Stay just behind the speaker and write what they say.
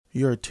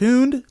You're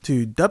tuned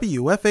to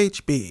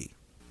WFHB.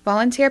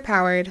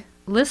 Volunteer-powered,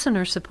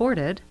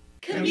 listener-supported,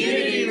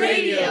 community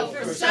radio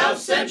for South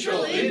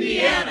Central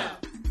Indiana.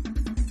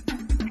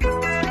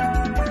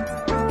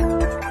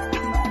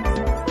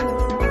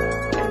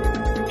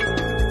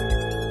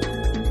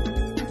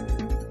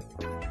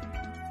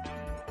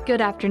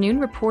 Good afternoon.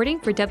 Reporting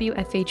for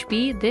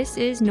WFHB, this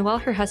is Noelle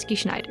Herhusky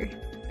Schneider.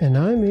 And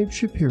I'm Abe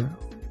Shapiro.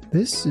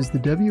 This is the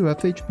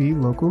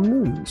WFHB local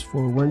news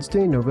for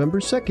Wednesday, November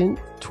 2nd,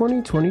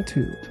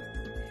 2022.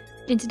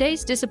 In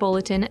today's DISA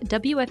Bulletin,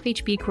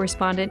 WFHB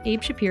correspondent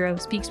Abe Shapiro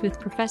speaks with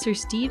Professor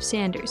Steve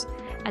Sanders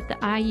at the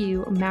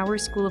IU Maurer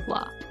School of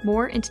Law.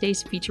 More in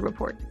today's feature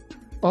report.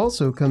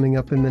 Also coming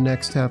up in the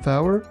next half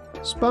hour,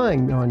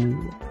 Spying on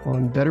You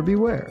on Better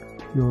Beware,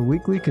 your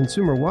weekly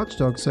consumer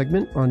watchdog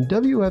segment on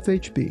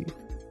WFHB.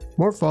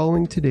 More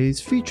following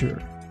today's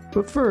feature.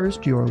 But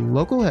first, your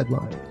local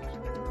headlines.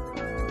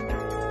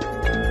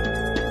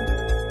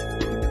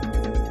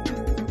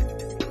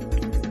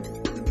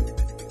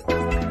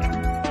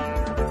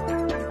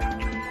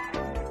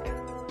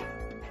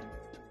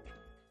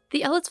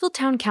 The Ellettsville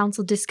Town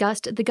Council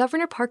discussed the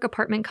Governor Park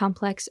apartment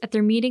complex at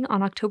their meeting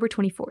on October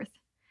 24th.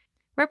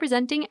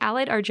 Representing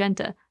Allied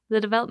Argenta,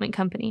 the development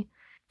company,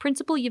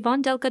 Principal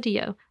Yvonne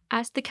Delgadillo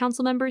asked the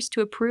council members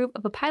to approve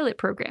of a pilot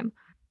program,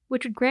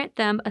 which would grant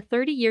them a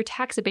 30-year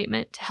tax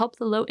abatement to help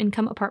the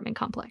low-income apartment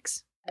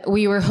complex.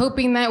 We were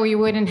hoping that we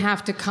wouldn't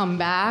have to come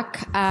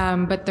back,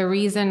 but the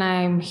reason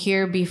I'm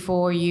here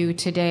before you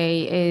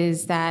today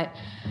is that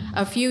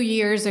a few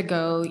years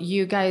ago,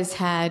 you guys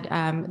had,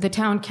 the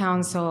town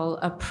council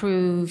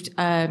approved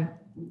a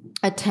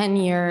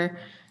 10-year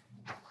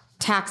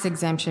tax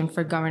exemption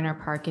for Governor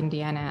Park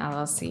Indiana,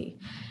 LLC.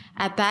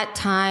 At that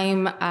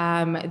time,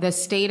 the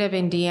state of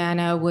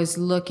Indiana was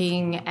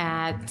looking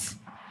at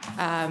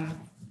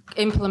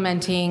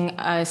implementing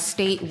a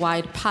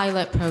statewide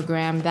pilot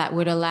program that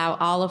would allow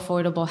all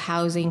affordable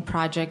housing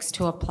projects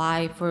to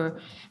apply for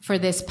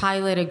this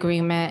pilot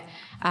agreement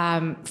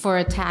for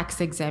a tax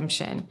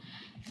exemption.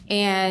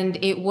 And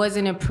it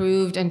wasn't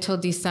approved until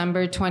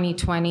December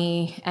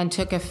 2020 and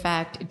took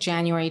effect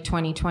January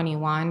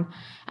 2021.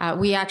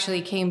 We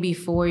actually came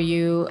before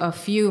you a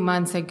few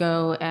months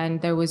ago, and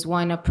there was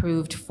one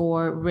approved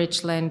for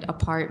Richland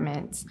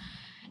Apartments.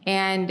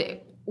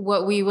 And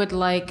what we would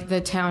like the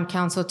town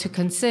council to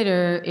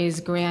consider is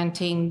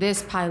granting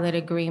this pilot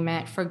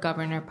agreement for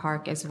Governor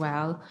Park as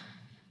well.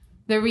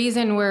 The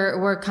reason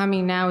we're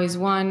coming now is,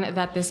 one,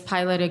 that this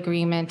pilot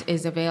agreement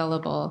is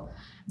available,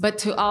 but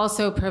to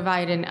also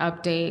provide an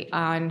update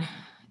on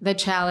the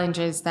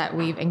challenges that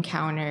we've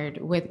encountered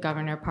with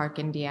Governor Park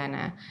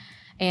Indiana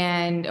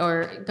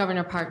or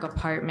Governor Park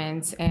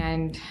Apartments.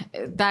 And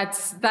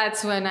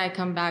that's when I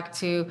come back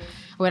to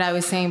what I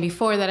was saying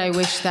before, that I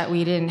wish that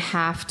we didn't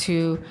have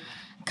to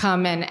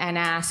come and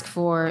ask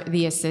for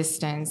the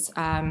assistance.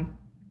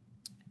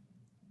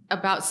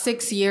 About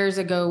 6 years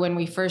ago, when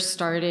we first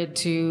started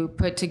to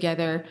put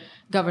together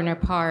Governor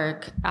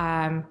Park,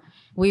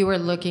 we were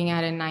looking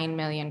at a $9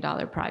 million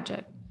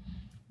project.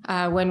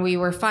 When we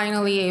were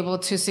finally able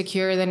to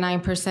secure the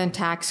 9%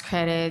 tax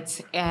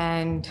credits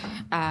and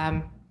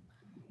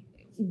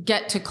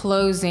get to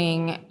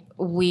closing,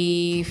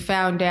 we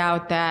found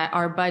out that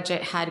our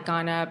budget had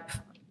gone up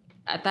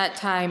at that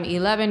time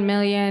 $11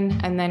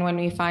 million, and then when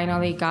we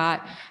finally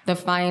got the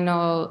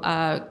final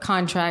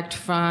contract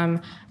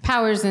from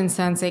Powers and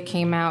Sons, it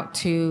came out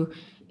to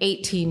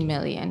 $18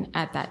 million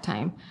at that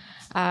time.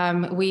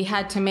 We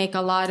had to make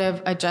a lot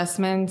of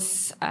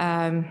adjustments,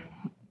 and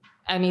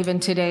even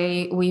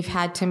today we've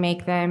had to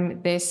make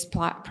them. This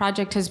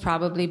project has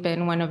probably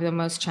been one of the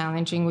most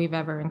challenging we've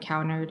ever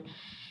encountered,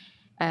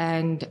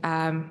 and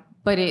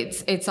but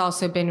it's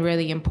also been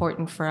really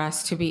important for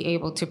us to be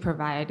able to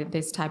provide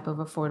this type of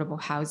affordable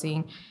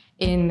housing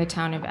in the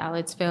town of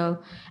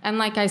Ellettsville. And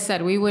like I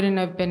said, we wouldn't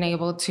have been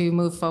able to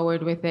move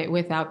forward with it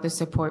without the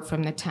support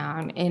from the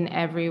town in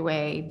every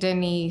way.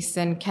 Denise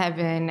and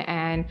Kevin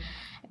and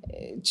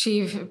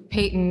Chief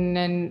Peyton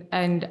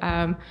and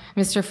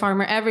Mr.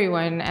 Farmer,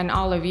 everyone, and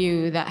all of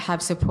you that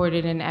have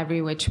supported in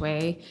every which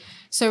way.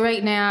 So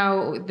right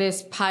now,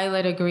 this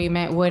pilot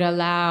agreement would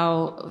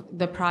allow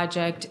the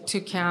project to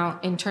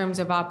count in terms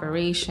of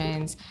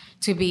operations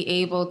to be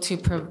able to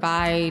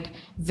provide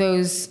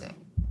those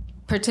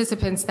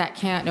participants that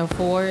can't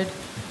afford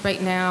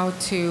right now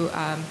to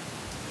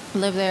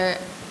live there,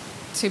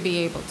 to be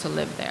able to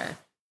live there.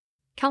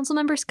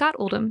 Councilmember Scott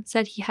Oldham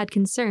said he had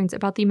concerns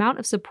about the amount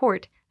of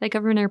support that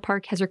Governor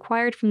Park has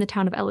required from the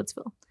town of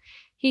Ellettsville.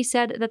 He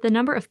said that the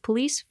number of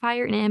police,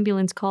 fire, and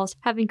ambulance calls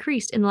have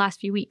increased in the last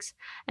few weeks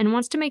and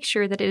wants to make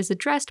sure that it is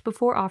addressed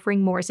before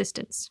offering more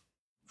assistance.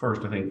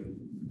 First, I think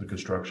the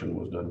construction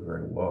was done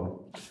very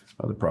well.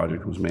 The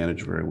project was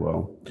managed very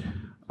well.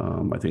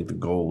 I think the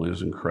goal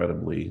is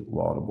incredibly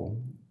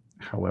laudable.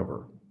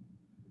 However,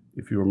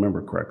 if you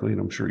remember correctly, and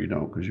I'm sure you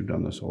don't because you've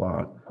done this a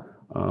lot,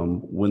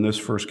 when this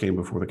first came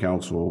before the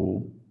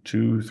council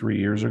 2-3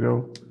 years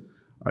ago,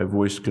 I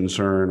voiced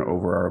concern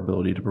over our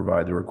ability to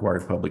provide the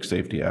required public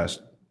safety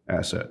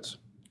assets.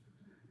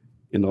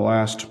 In the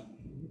last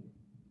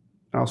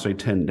I'll say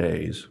 10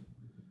 days,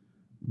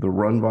 the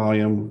run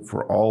volume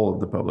for all of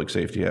the public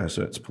safety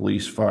assets,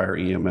 police, fire,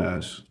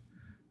 EMS,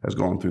 has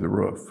gone through the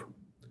roof.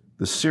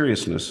 The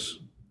seriousness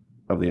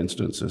of the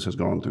instances has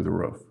gone through the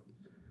roof.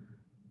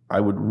 I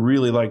would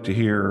really like to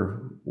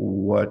hear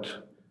what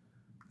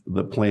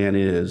the plan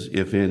is,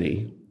 if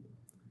any,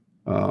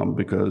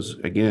 because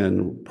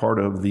again, part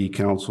of the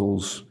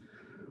council's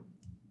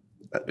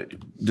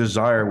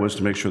desire was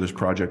to make sure this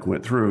project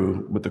went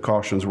through, but the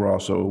cautions were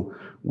also,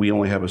 we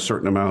only have a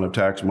certain amount of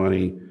tax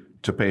money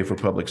to pay for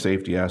public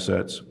safety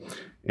assets.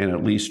 And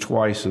at least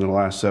twice in the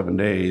last 7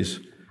 days,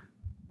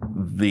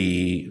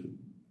 the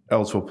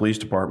Ellettsville Police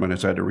Department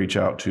has had to reach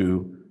out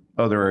to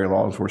other area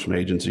law enforcement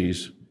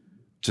agencies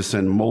to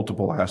send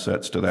multiple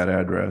assets to that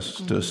address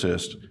to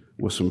assist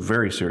with some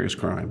very serious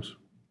crimes.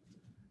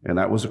 And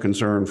that was a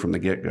concern from the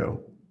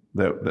get-go,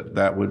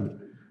 that would,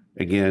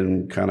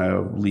 again, kind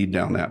of lead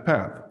down that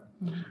path.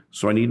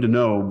 So I need to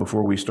know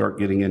before we start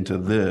getting into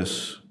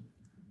this,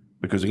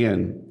 because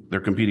again, they're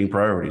competing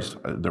priorities.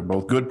 They're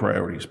both good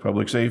priorities,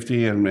 public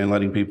safety and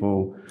letting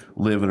people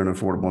live in an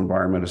affordable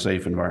environment, a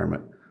safe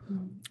environment.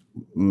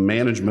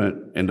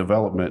 Management and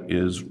development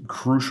is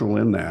crucial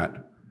in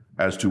that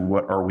as to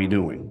what are we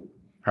doing?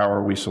 How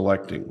are we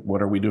selecting?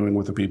 What are we doing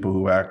with the people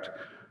who act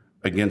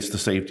against the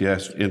safety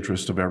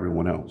interest of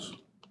everyone else?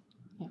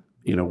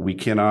 You know, we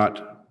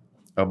cannot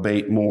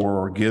abate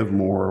more or give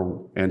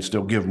more and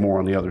still give more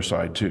on the other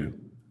side too.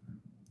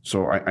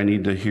 So I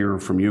need to hear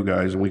from you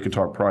guys, and we can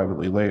talk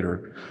privately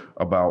later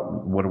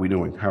about what are we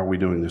doing? How are we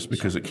doing this?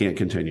 Because it can't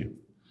continue.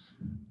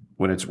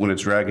 When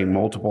it's dragging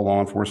multiple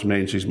law enforcement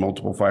agencies,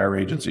 multiple fire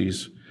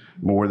agencies,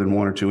 more than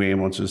 1 or 2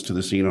 ambulances to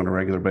the scene on a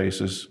regular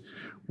basis,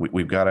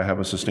 we've got to have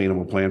a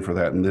sustainable plan for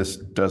that. And this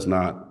does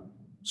not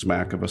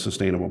smack of a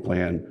sustainable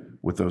plan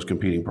with those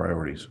competing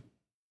priorities.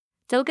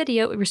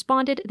 Delgadillo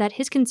responded that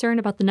his concern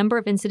about the number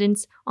of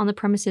incidents on the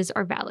premises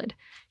are valid.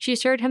 She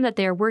assured him that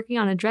they are working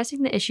on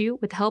addressing the issue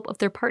with the help of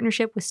their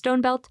partnership with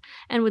Stonebelt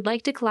and would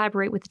like to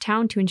collaborate with the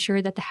town to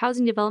ensure that the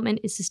housing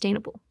development is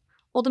sustainable.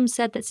 Oldham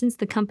said that since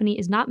the company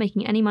is not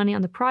making any money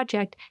on the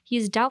project, he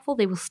is doubtful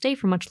they will stay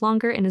for much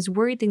longer and is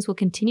worried things will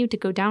continue to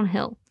go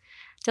downhill.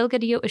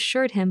 Delgadillo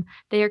assured him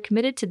they are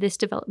committed to this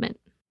development.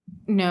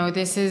 No,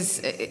 this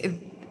is,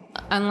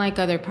 unlike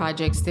other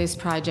projects, this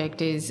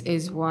project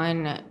is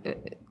one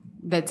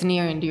that's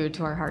near and dear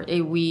to our heart.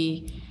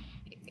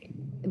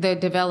 The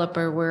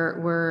developer,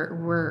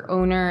 we're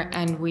owner,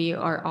 and we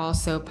are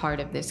also part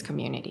of this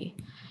community.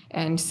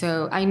 And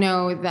so I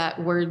know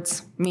that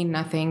words mean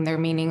nothing, they're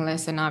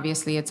meaningless, and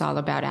obviously it's all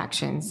about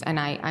actions, and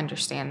I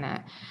understand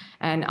that.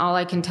 And all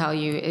I can tell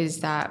you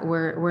is that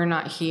we're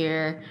not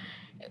here,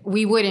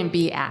 we wouldn't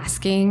be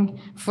asking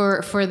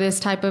for this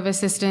type of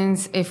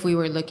assistance if we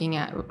were looking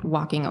at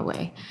walking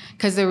away.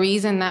 Because the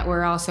reason that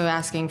we're also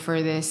asking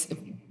for this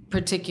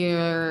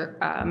particular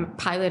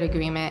pilot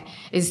agreement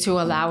is to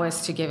allow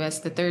us to give us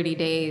the 30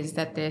 days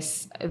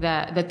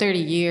the 30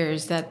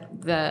 years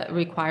that the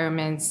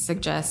requirements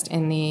suggest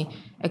in the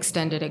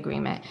extended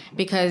agreement.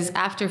 Because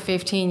after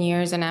 15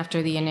 years and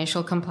after the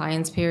initial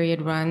compliance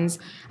period runs,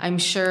 I'm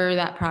sure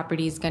that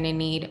property is going to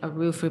need a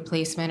roof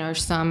replacement or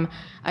some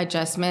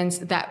adjustments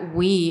that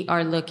we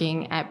are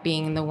looking at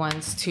being the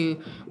ones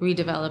to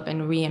redevelop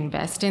and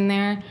reinvest in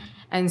there.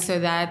 And so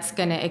that's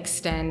going to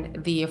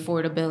extend the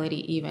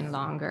affordability even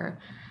longer.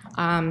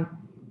 And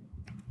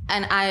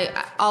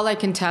all I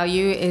can tell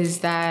you is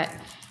that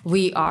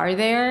we are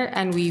there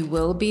and we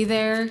will be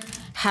there.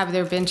 Have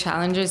there been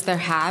challenges? There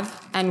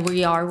have, and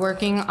we are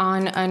working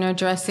on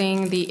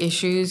addressing the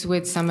issues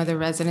with some of the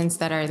residents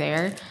that are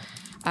there.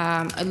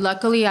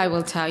 Luckily, I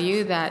will tell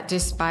you that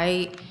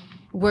despite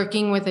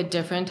working with a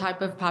different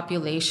type of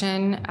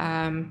population,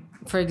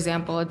 for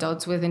example,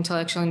 adults with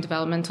intellectual and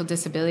developmental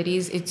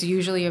disabilities, it's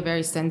usually a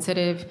very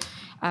sensitive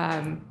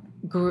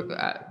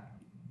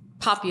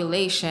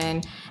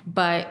population,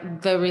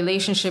 but the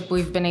relationship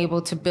we've been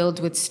able to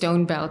build with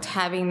Stonebelt,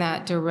 having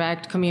that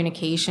direct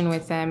communication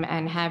with them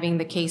and having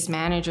the case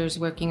managers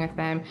working with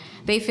them,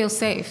 they feel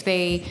safe.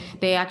 They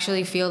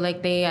actually feel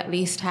like they at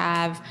least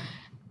have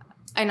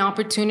an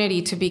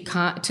opportunity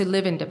to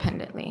live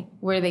independently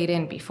where they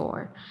didn't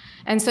before.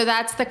 And so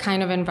that's the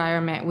kind of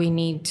environment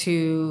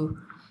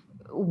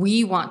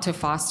we want to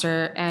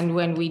foster, and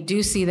when we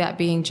do see that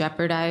being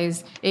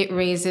jeopardized, it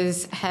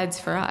raises heads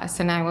for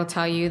us. And I will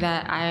tell you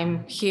that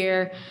I'm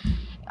here,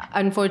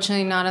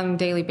 unfortunately not on a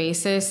daily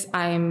basis.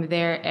 I'm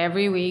there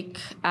every week,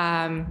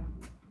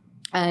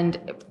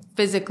 and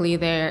physically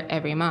there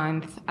every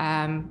month,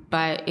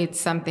 but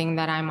it's something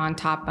that I'm on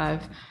top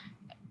of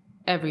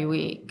every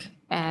week.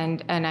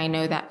 And I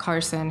know that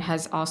Carson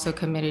has also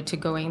committed to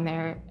going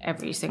there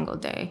every single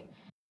day.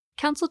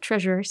 Council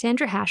Treasurer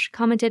Sandra Hash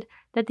commented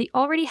that they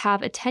already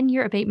have a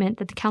 10-year abatement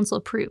that the council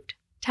approved.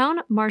 Town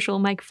Marshal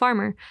Mike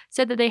Farmer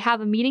said that they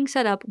have a meeting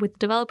set up with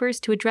developers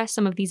to address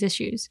some of these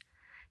issues.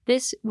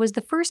 This was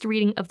the first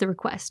reading of the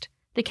request.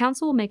 The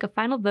council will make a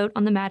final vote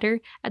on the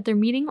matter at their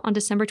meeting on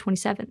December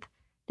 27th.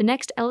 The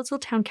next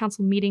Ellettsville Town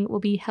Council meeting will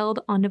be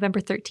held on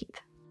November 13th.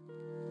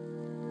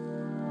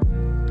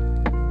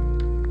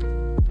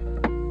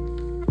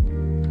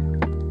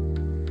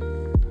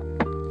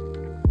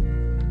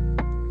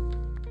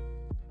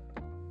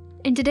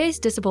 In today's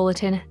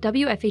Disabulletin,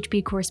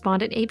 WFHB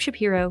correspondent Abe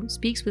Shapiro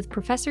speaks with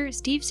Professor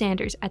Steve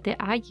Sanders at the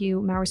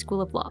IU Maurer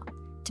School of Law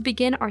to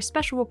begin our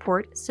special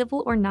report,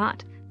 Civil or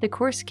Not, the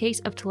course case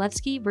of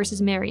Tlevsky versus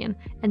Marion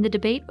and the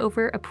debate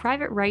over a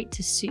private right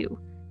to sue.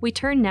 We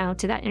turn now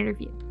to that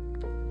interview.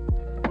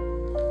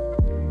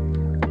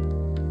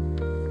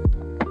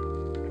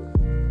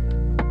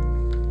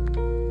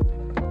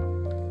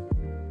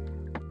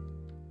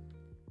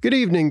 Good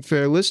evening,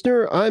 fair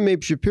listener. I'm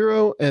Abe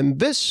Shapiro, and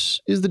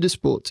this is the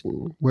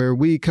Disabulletin, where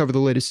we cover the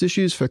latest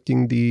issues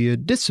affecting the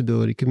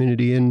disability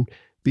community and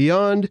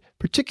beyond,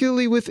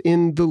 particularly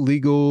within the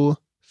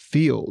legal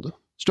field.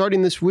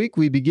 Starting this week,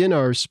 we begin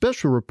our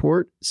special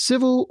report,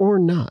 Civil or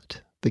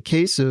Not, the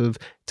case of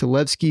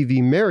Tlevsky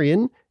v.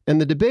 Marion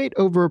and the debate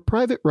over a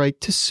private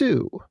right to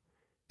sue.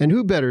 And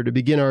who better to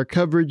begin our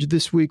coverage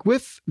this week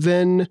with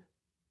than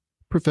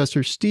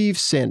Professor Steve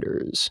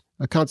Sanders,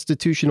 a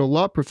constitutional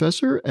law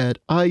professor at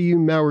IU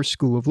Maurer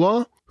School of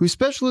Law, whose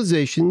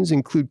specializations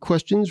include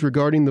questions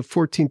regarding the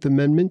 14th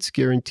Amendment's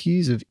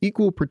guarantees of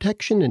equal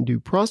protection and due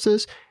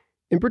process,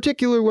 in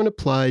particular when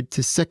applied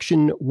to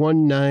Section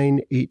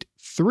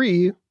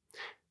 1983,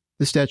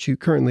 the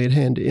statute currently at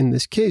hand in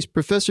this case.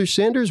 Professor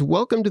Sanders,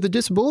 welcome to the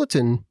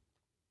Disabulletin.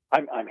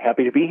 I'm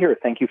happy to be here.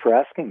 Thank you for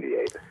asking me,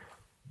 Abe.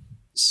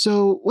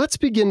 So let's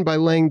begin by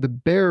laying the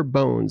bare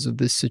bones of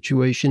this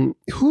situation.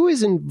 Who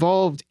is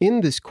involved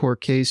in this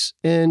court case,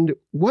 and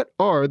what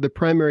are the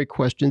primary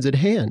questions at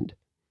hand?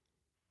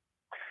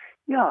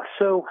 Yeah,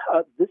 so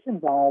this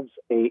involves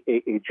a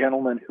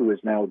gentleman who is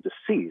now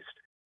deceased,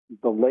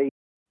 the late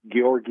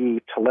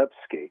Georgy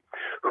Tlevsky,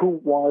 who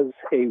was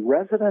a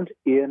resident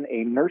in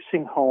a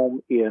nursing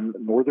home in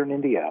northern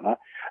Indiana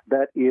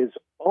that is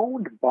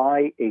owned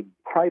by a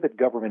private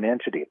government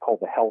entity called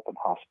the Health and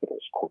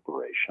Hospitals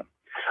Corporation.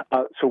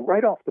 So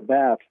right off the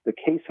bat, the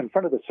case in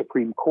front of the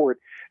Supreme Court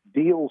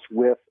deals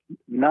with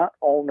not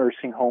all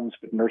nursing homes,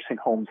 but nursing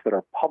homes that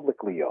are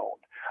publicly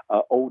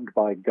owned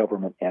by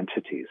government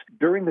entities.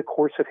 During the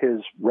course of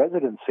his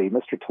residency,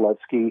 Mr.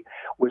 Tlevsky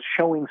was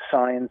showing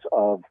signs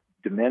of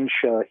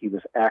dementia. He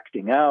was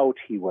acting out.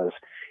 He was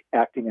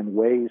acting in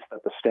ways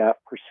that the staff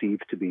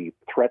perceived to be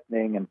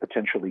threatening and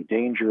potentially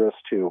dangerous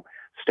to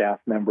staff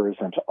members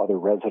and to other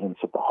residents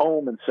of the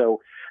home. And so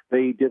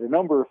they did a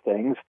number of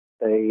things.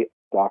 The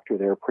doctor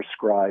there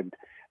prescribed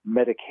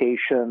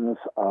medications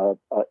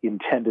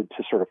intended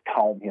to sort of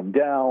calm him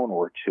down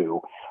or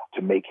to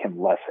make him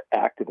less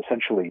active,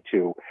 essentially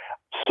to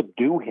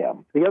subdue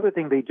him. The other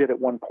thing they did at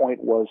one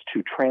point was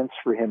to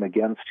transfer him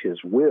against his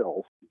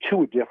will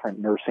to a different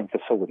nursing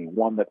facility,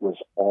 one that was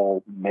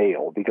all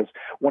male, because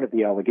one of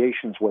the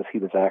allegations was he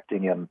was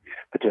acting in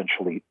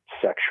potentially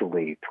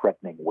sexually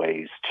threatening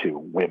ways to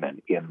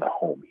women in the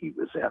home he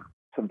was in,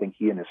 something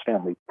he and his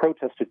family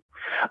protested.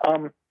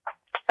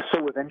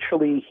 So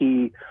eventually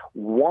he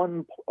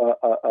won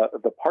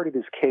the part of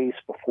his case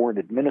before an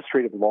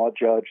administrative law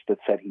judge that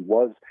said he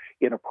was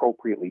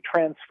inappropriately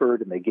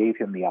transferred, and they gave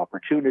him the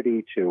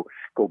opportunity to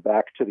go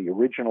back to the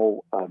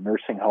original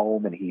nursing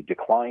home, and he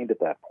declined at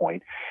that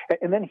point.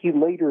 And then he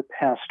later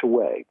passed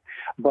away.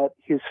 But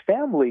his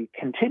family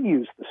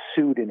continues the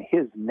suit in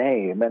his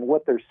name, and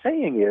what they're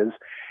saying is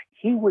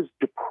he was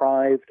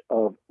deprived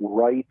of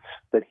rights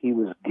that he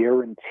was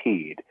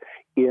guaranteed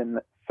in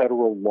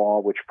federal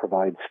law, which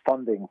provides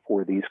funding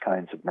for these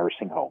kinds of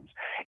nursing homes.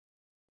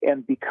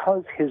 And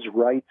because his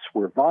rights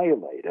were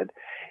violated,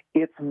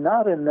 it's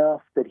not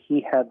enough that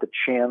he had the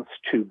chance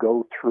to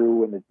go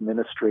through an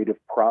administrative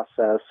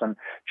process and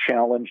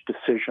challenge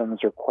decisions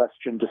or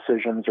question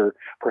decisions or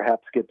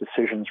perhaps get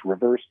decisions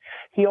reversed.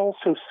 He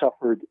also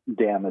suffered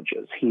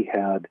damages. He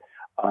had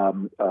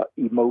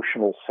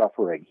emotional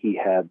suffering. He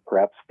had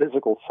perhaps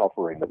physical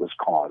suffering that was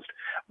caused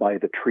by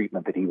the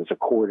treatment that he was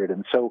accorded.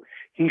 And so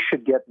he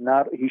should get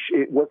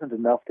it wasn't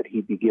enough that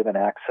he be given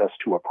access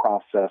to a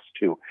process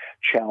to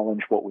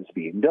challenge what was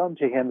being done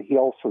to him. He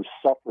also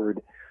suffered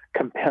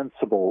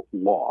compensable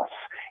loss,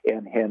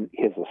 and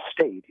his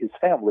estate, his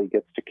family,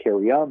 gets to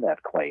carry on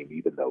that claim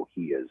even though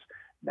he is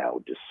now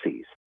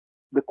deceased.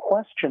 The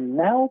question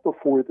now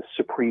before the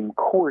Supreme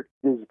Court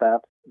is that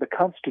the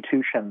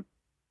Constitution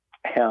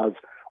has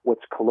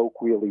what's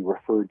colloquially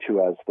referred to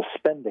as the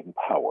spending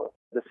power.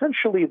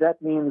 Essentially, that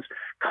means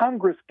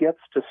Congress gets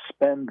to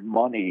spend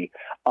money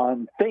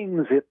on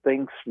things it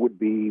thinks would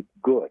be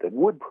good and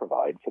would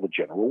provide for the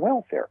general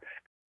welfare.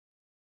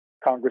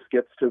 Congress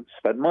gets to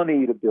spend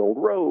money to build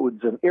roads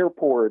and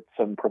airports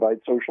and provide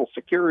Social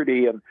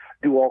Security and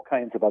do all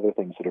kinds of other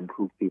things that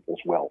improve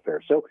people's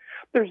welfare. So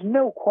there's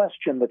no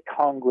question that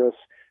Congress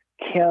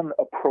can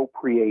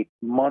appropriate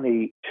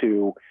money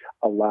to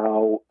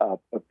allow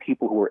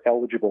people who are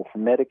eligible for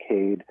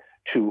Medicaid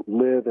to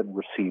live and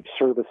receive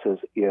services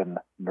in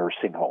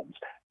nursing homes.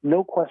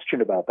 No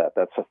question about that.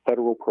 That's a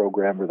federal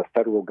program where the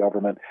federal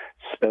government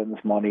spends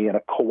money in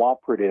a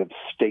cooperative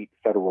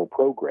state-federal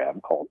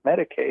program called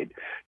Medicaid.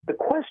 The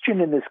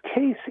question in this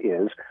case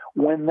is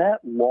when that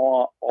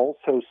law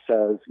also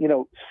says,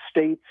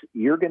 states,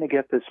 you're going to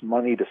get this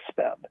money to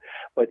spend,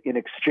 but in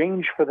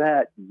exchange for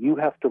that, you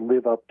have to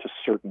live up to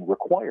certain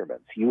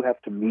requirements. You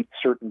have to meet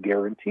certain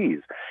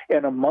guarantees.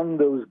 And among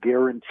those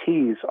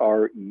guarantees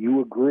are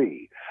you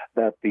agree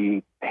that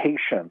the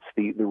patients,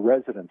 the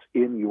residents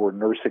in your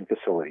nursing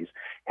facilities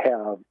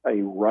have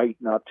a right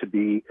not to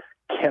be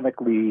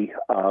chemically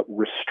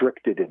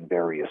restricted in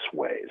various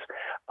ways,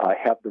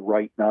 have the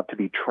right not to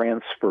be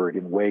transferred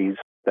in ways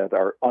that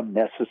are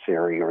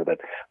unnecessary or that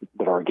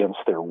are against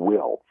their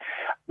will.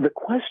 The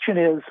question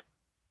is,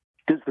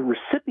 does the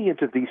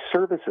recipient of these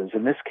services,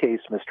 in this case,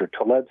 Mr.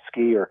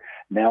 Talevski or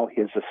now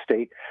his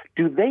estate,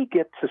 do they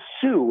get to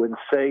sue and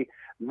say,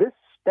 this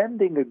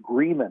spending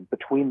agreement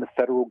between the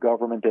federal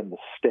government and the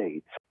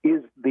states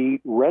is the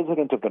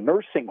resident of the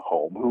nursing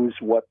home, who's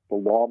what the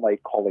law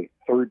might call a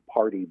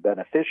third-party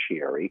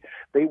beneficiary.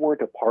 They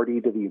weren't a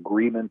party to the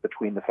agreement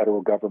between the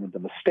federal government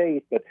and the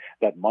state, but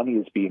that money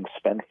is being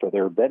spent for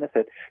their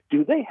benefit.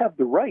 Do they have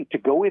the right to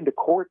go into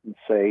court and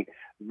say,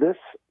 this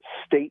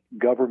state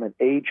government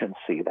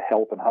agency, the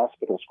Health and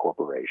Hospitals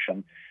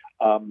Corporation,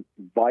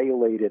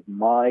 violated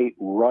my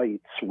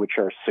rights, which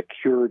are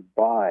secured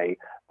by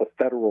the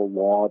federal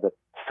law that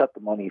set the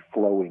money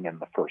flowing in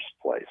the first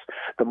place?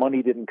 The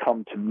money didn't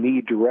come to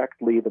me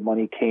directly. The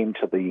money came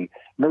to the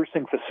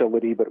nursing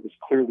facility, but it was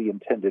clearly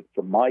intended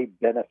for my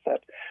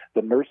benefit.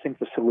 The nursing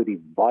facility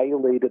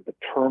violated the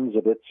terms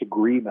of its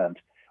agreement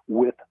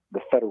with the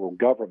federal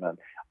government.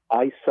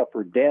 I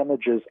suffered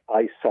damages.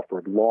 I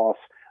suffered loss.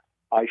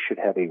 I should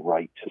have a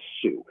right to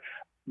sue.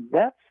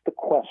 That's the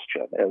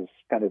question, as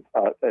kind of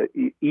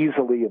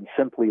easily and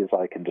simply as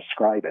I can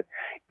describe it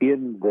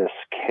in this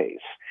case.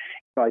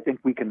 I think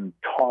we can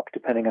talk,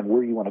 depending on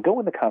where you want to go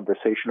in the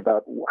conversation,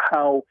 about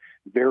how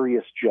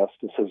various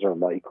justices are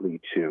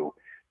likely to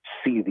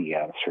see the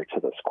answer to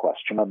this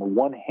question. On the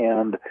one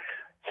hand,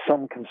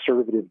 some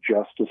conservative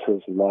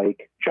justices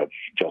like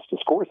Justice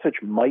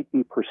Gorsuch might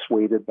be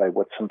persuaded by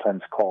what's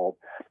sometimes called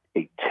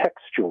a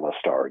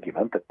textualist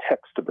argument. The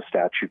text of the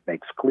statute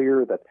makes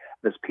clear that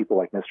there's people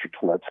like Mr.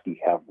 Talevski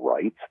have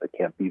rights that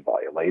can't be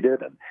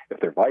violated, and if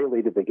they're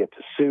violated, they get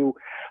to sue.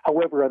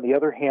 However, on the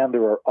other hand,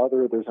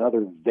 there's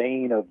another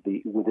vein of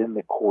within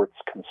the court's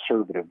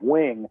conservative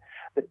wing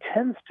that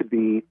tends to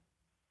be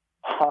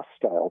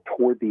hostile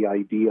toward the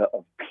idea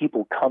of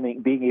people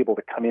being able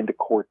to come into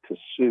court to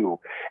sue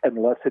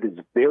unless it is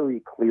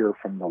very clear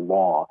from the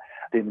law.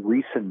 In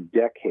recent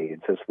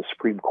decades, as the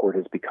Supreme Court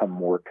has become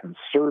more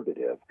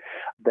conservative,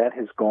 that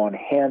has gone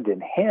hand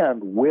in hand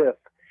with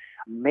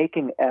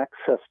making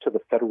access to the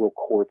federal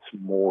courts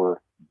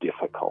more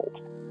difficult.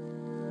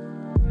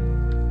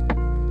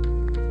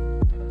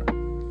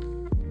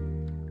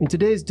 In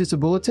today's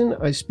Disabulletin,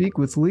 I speak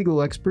with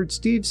legal expert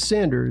Steve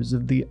Sanders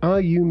of the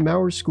IU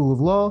Maurer School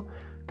of Law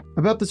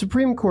about the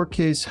Supreme Court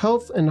case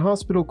Health and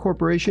Hospital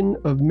Corporation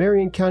of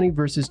Marion County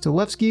versus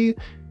Talevski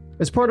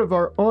as part of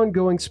our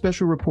ongoing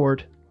special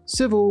report,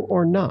 Civil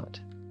or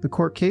Not, the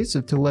court case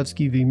of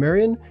Talevski v.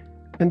 Marion,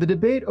 and the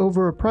debate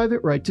over a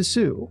private right to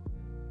sue.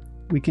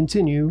 We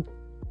continue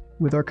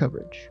with our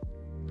coverage.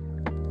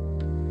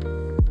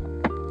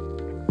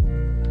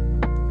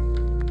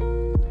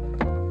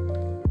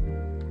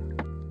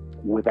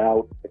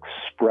 Without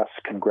express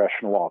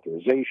congressional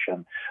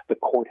authorization, the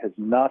court has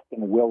not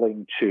been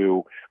willing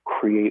to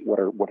create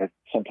what has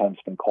sometimes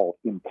been called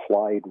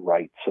implied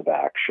rights of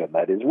action.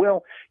 That is,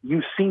 well,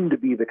 you seem to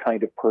be the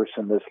kind of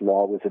person this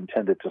law was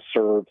intended to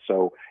serve,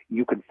 so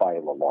you can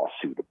file a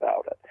lawsuit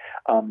about it.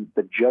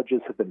 The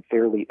judges have been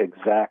fairly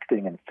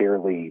exacting and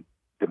fairly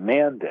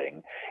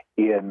demanding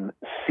in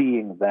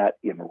seeing that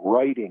in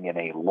writing in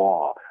a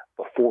law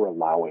before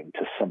allowing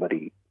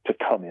somebody to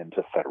come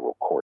into federal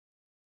court.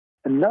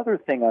 Another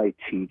thing I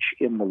teach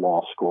in the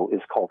law school is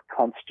called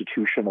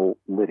constitutional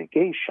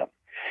litigation,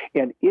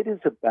 and it is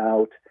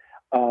about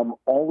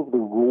all of the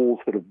rules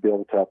that have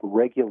built up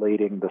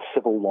regulating the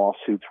civil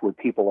lawsuits where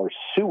people are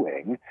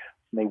suing.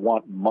 And they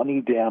want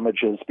money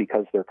damages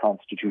because their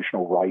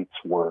constitutional rights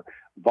were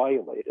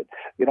violated.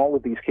 In all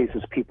of these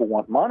cases, people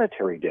want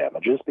monetary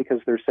damages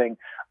because they're saying,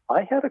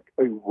 I had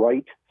a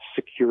right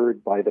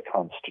secured by the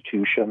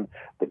Constitution,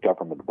 the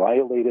government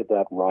violated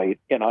that right,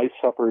 and I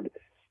suffered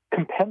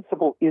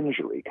compensable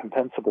injury,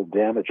 compensable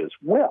damages.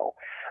 Well,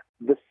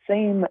 the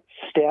same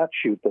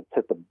statute that's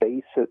at the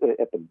base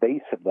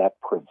of that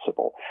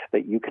principle,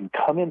 that you can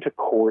come into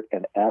court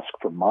and ask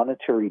for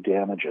monetary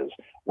damages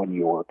when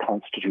your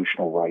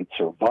constitutional rights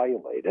are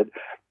violated.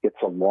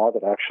 It's a law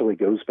that actually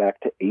goes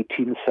back to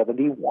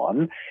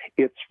 1871.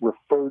 It's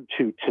referred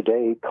to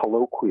today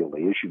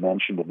colloquially, as you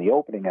mentioned in the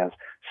opening, as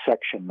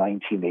Section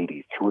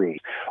 1983.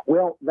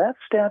 Well, that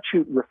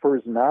statute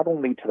refers not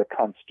only to the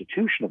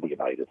Constitution of the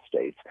United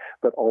States,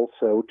 but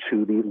also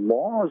to the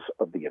laws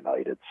of the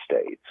United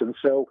States. And And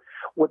so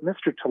what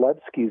Mr.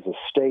 Talevsky's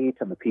estate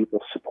and the people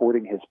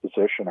supporting his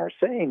position are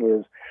saying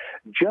is,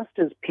 just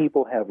as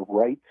people have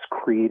rights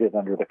created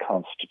under the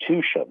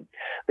Constitution,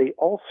 they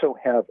also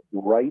have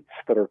rights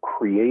that are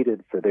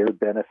created for their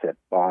benefit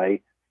by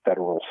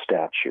federal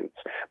statutes,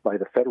 by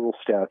the federal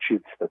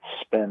statutes that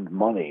spend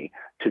money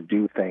to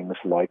do things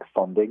like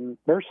funding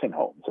nursing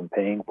homes and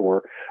paying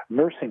for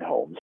nursing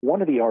homes.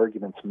 One of the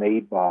arguments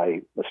made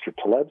by Mr.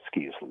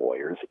 Talevsky's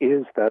lawyers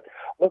is that,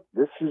 look,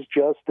 this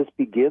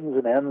begins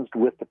and ends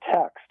with the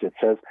text. It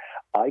says,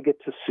 I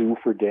get to sue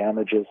for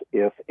damages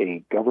if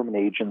a government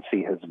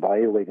agency has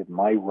violated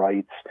my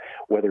rights,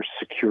 whether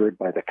secured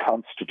by the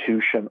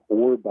Constitution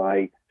or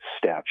by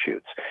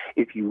statutes.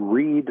 If you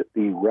read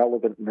the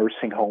relevant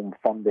nursing home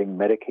funding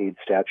Medicaid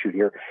statute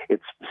here, it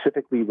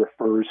specifically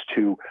refers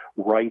to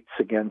rights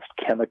against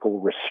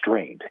chemical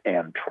restraint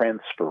and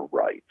transfer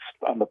rights.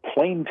 On the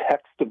plain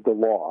text of the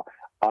law,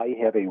 I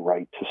have a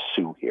right to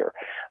sue here.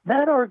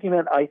 That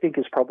argument, I think,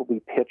 is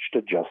probably pitched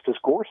to Justice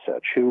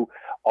Gorsuch, who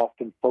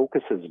often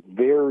focuses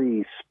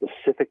very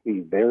specifically,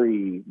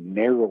 very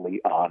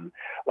narrowly on,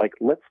 like,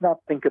 let's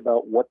not think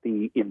about what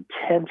the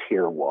intent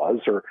here was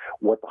or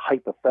what the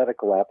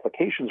hypothetical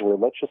applications were.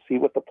 Let's just see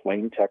what the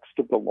plain text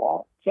of the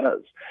law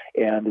says.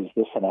 And is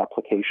this an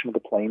application of the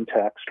plain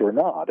text or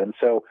not? And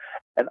so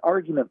an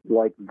argument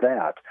like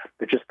that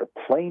just the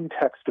plain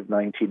text of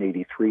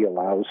 1983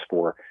 allows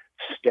for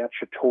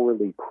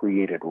statutorily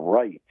created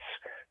rights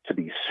to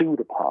be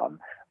sued upon,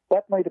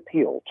 that might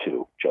appeal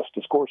to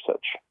Justice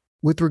Gorsuch.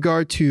 With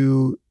regard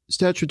to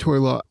statutory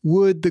law,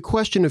 would the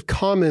question of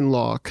common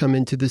law come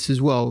into this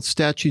as well?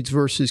 Statutes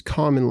versus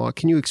common law.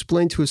 Can you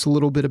explain to us a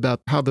little bit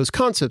about how those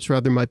concepts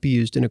might be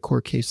used in a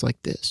court case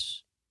like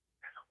this?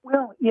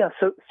 Well, yeah,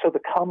 so the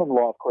common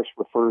law, of course,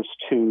 refers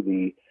to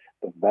the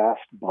vast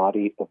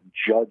body of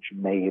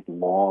judge-made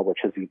law, which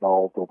has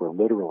evolved over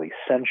literally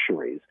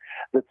centuries,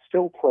 that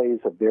still plays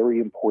a very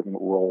important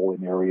role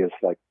in areas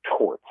like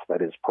torts,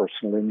 that is,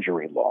 personal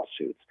injury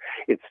lawsuits.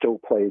 It still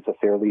plays a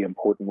fairly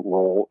important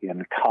role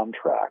in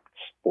contracts,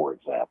 for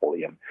example,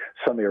 in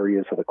some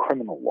areas of the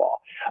criminal law.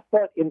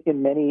 But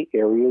in many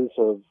areas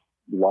of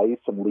life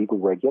and legal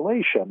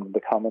regulation,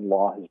 the common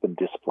law has been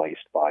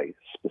displaced by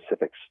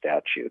specific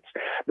statutes.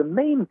 The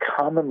main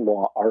common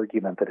law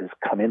argument that has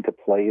come into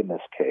play in this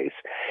case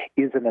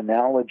is an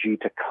analogy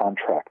to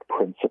contract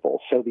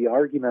principles. So the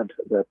argument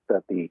that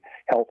the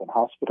Health and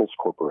Hospitals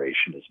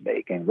Corporation is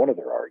making, one of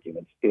their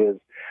arguments, is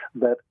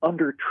that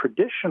under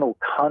traditional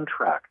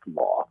contract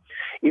law,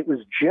 it was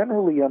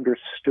generally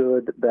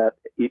understood that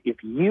if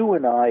you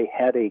and I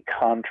had a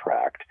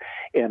contract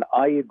and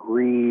I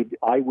agreed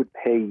I would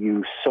pay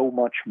you so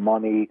much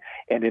money,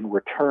 and in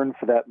return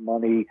for that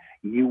money,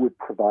 you would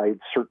provide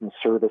certain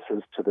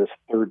services to this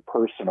third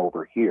person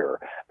over here,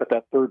 but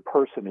that third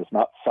person is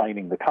not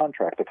signing the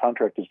contract. The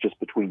contract is just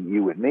between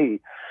you and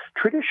me.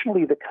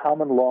 Traditionally, the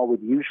common law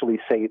would usually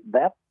say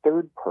that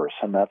third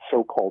person, that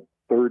so-called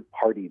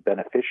third-party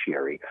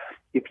beneficiary,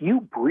 if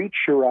you breach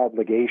your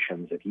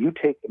obligations, if you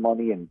take the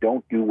money and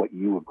don't do what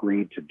you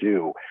agreed to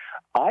do,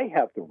 I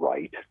have the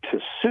right to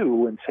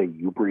sue and say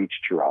you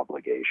breached your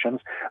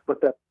obligations,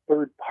 but that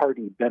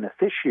third-party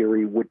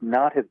beneficiary would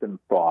not have been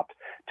thought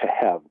to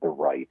have the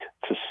right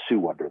to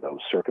sue under those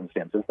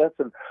circumstances. That's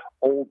an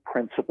old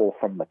principle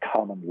from the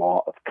common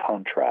law of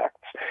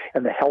contracts.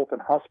 And the Health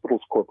and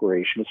Hospitals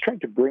Corporation is trying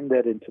to bring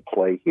that into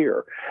play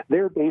here.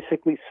 They're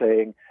basically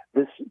saying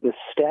this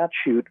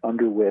statute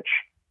under which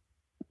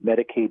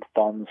Medicaid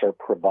funds are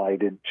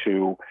provided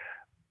to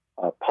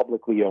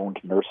publicly owned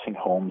nursing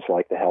homes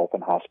like the Health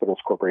and Hospitals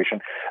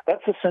Corporation,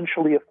 that's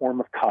essentially a form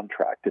of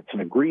contract. It's an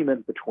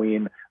agreement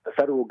between the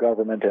federal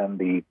government and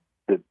the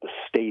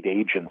state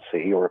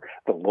agency or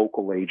the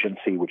local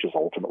agency, which is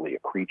ultimately a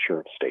creature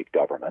of state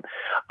government,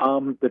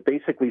 that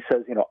basically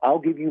says, I'll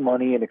give you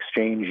money in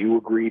exchange. You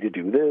agree to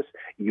do this.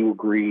 You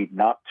agree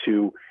not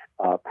to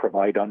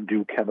provide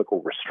undue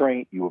chemical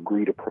restraint. You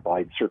agree to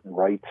provide certain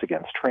rights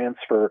against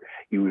transfer.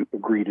 You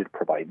agree to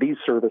provide these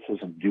services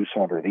and do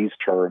so under these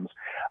terms.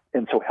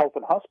 And so Health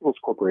and Hospitals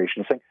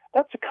Corporation is saying,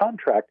 that's a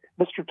contract.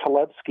 Mr.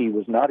 Talevsky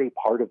was not a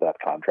part of that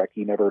contract.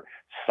 He never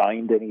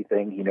signed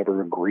anything. He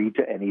never agreed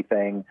to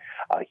anything.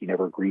 He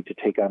never agreed to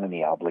take on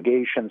any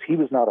obligations. He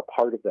was not a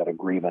part of that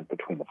agreement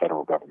between the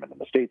federal government and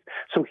the states.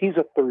 So he's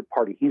a third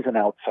party. He's an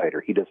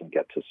outsider. He doesn't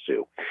get to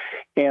sue.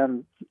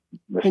 And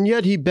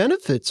yet he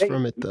benefits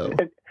from it, though.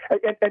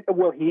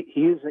 Well, he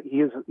is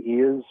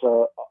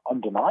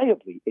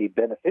undeniably a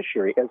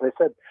beneficiary. As I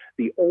said,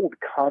 the old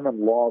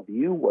common law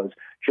view was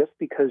just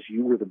because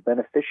you were the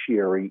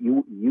beneficiary,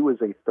 you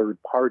as a third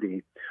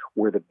party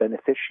were the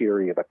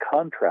beneficiary of a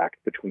contract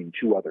between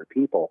two other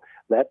people.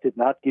 That did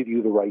not give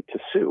you the right to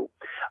sue.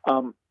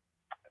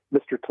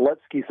 Mr.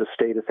 Talevsky's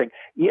estate is saying,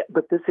 yeah,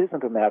 but this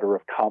isn't a matter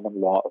of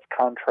common law of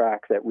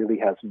contract. That really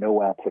has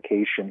no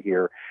application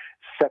here.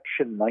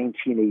 Section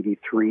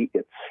 1983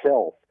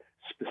 itself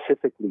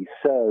specifically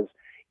says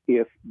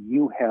if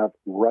you have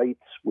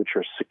rights which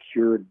are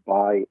secured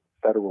by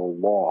federal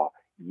law,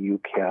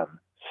 you can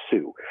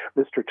sue.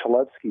 Mr.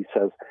 Talevsky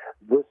says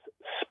this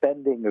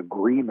spending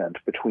agreement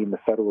between the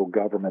federal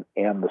government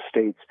and the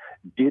states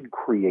did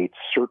create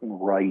certain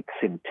rights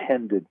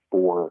intended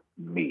for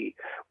me,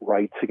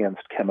 rights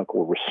against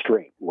chemical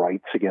restraint,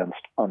 rights against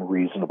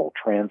unreasonable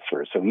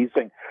transfer. So he's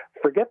saying,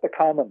 forget the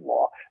common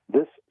law.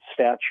 This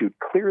statute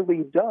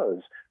clearly does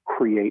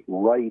create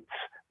rights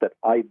that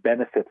I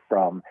benefit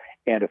from,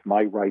 and if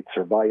my rights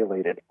are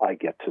violated, I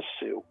get to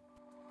sue.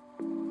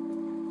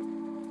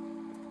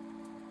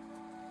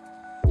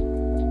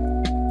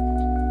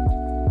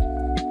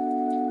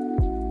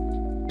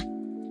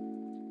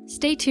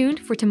 Stay tuned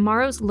for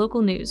tomorrow's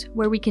local news,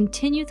 where we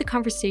continue the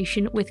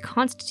conversation with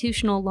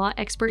constitutional law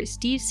expert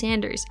Steve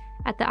Sanders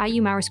at the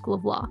IU Maurer School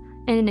of Law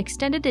in an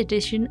extended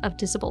edition of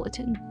DISA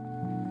Bulletin.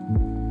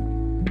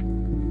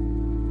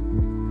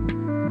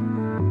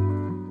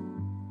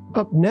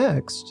 Up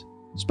next,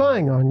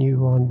 Spying on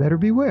You on Better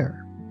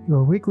Beware,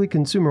 your weekly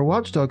consumer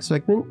watchdog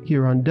segment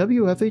here on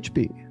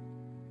WFHB.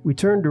 We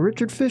turn to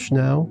Richard Fish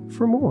now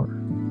for more.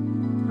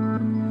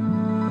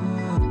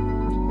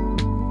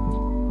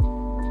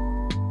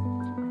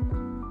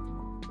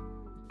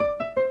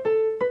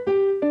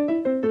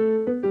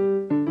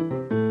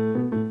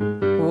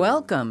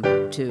 Welcome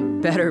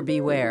to Better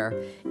Beware.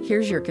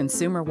 Here's your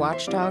consumer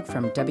watchdog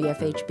from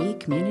WFHB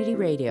Community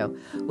Radio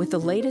with the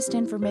latest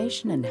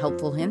information and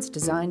helpful hints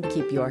designed to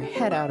keep your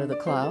head out of the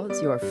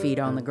clouds, your feet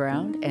on the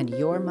ground, and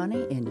your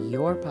money in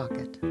your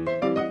pocket.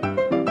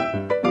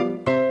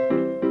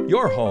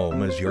 Your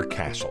home is your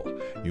castle.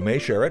 You may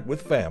share it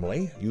with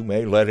family, you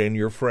may let in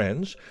your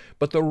friends,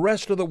 but the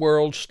rest of the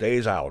world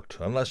stays out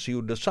unless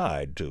you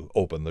decide to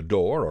open the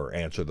door or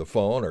answer the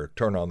phone or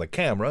turn on the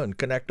camera and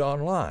connect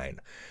online.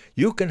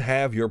 You can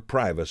have your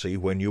privacy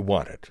when you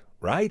want it,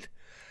 right?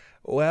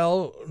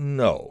 Well,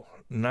 no,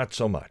 not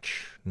so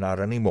much, not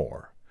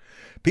anymore.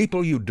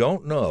 People you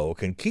don't know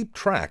can keep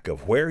track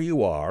of where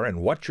you are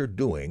and what you're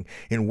doing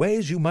in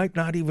ways you might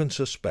not even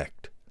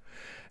suspect.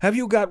 Have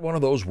you got one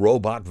of those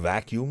robot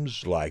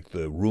vacuums like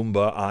the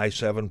Roomba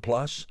i7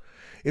 Plus?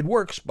 It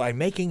works by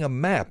making a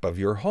map of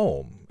your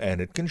home, and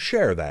it can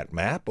share that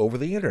map over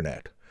the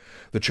internet.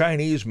 The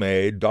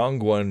Chinese-made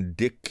Dongguan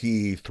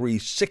Dickey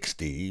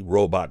 360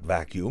 robot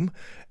vacuum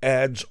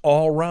adds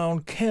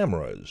all-round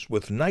cameras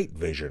with night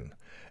vision,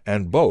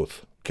 and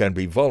both can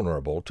be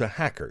vulnerable to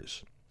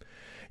hackers.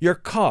 Your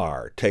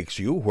car takes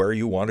you where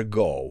you want to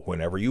go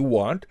whenever you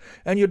want,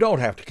 and you don't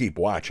have to keep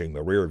watching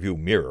the rearview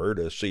mirror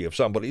to see if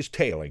somebody's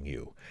tailing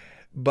you.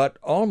 But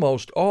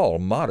almost all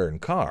modern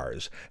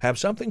cars have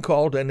something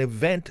called an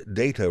event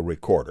data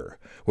recorder,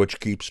 which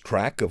keeps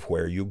track of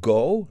where you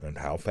go and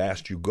how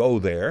fast you go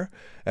there,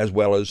 as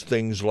well as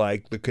things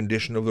like the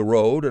condition of the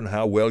road and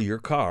how well your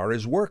car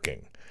is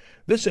working.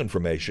 This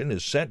information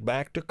is sent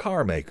back to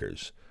car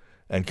makers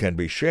and can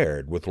be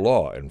shared with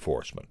law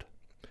enforcement.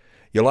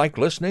 You like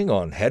listening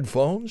on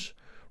headphones?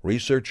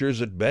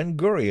 Researchers at Ben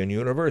Gurion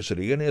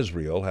University in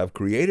Israel have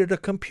created a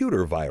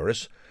computer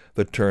virus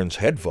that turns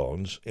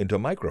headphones into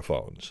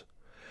microphones.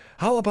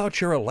 How about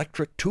your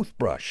electric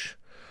toothbrush?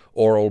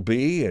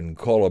 Oral-B and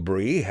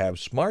Colibri have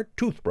smart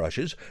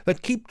toothbrushes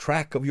that keep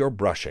track of your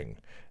brushing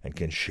and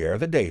can share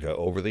the data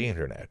over the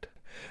internet.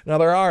 Now,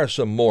 there are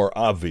some more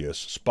obvious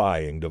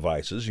spying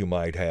devices you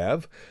might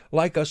have,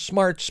 like a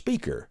smart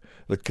speaker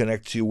that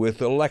connects you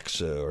with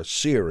Alexa or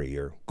Siri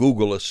or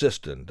Google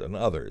Assistant and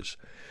others.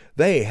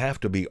 They have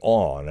to be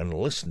on and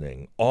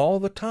listening all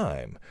the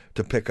time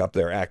to pick up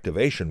their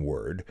activation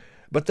word,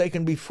 but they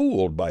can be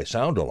fooled by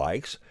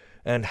sound-alikes,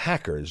 and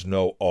hackers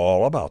know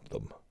all about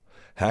them.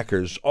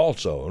 Hackers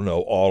also know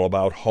all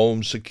about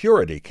home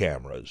security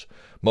cameras.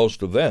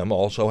 Most of them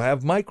also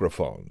have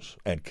microphones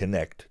and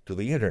connect to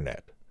the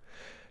internet.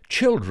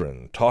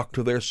 Children talk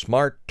to their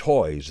smart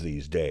toys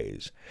these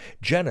days.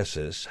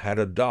 Genesis had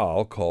a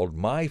doll called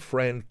My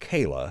Friend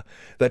Kayla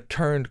that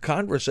turned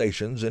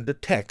conversations into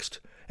text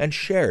and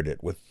shared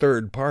it with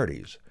third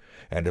parties.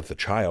 And if the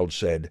child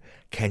said,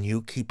 "Can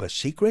you keep a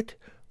secret?"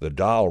 the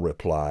doll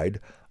replied,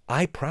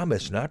 "I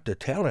promise not to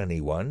tell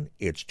anyone.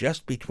 It's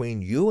just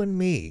between you and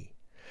me."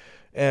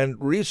 And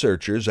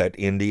researchers at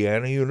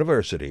Indiana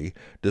University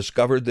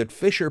discovered that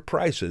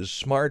Fisher-Price's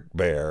Smart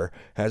Bear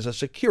has a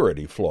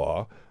security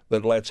flaw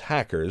that lets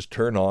hackers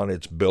turn on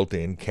its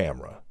built-in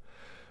camera.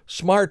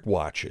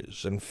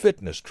 Smartwatches and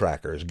fitness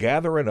trackers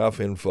gather enough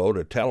info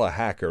to tell a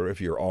hacker if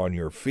you're on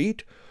your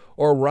feet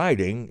or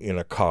riding in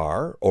a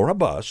car or a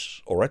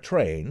bus or a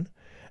train,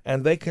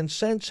 and they can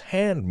sense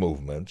hand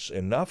movements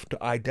enough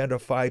to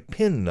identify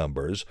PIN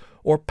numbers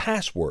or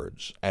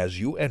passwords as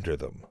you enter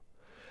them.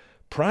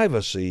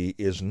 Privacy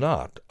is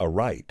not a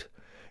right.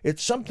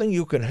 It's something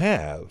you can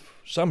have,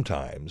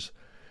 sometimes,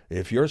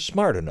 if you're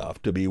smart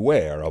enough to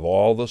beware of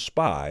all the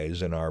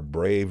spies in our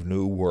brave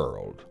new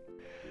world.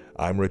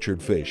 I'm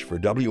Richard Fish for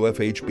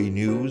WFHB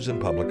News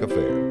and Public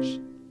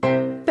Affairs.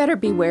 Better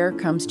Beware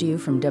comes to you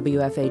from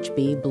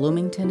WFHB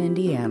Bloomington,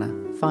 Indiana.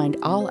 Find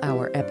all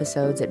our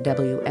episodes at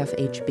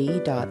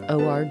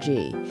WFHB.org.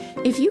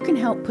 If you can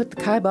help put the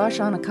kibosh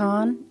on a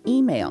con,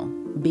 email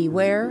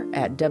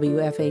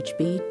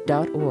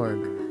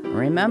beware@WFHB.org.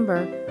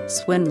 Remember,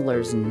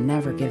 swindlers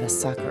never give a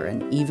sucker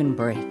an even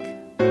break.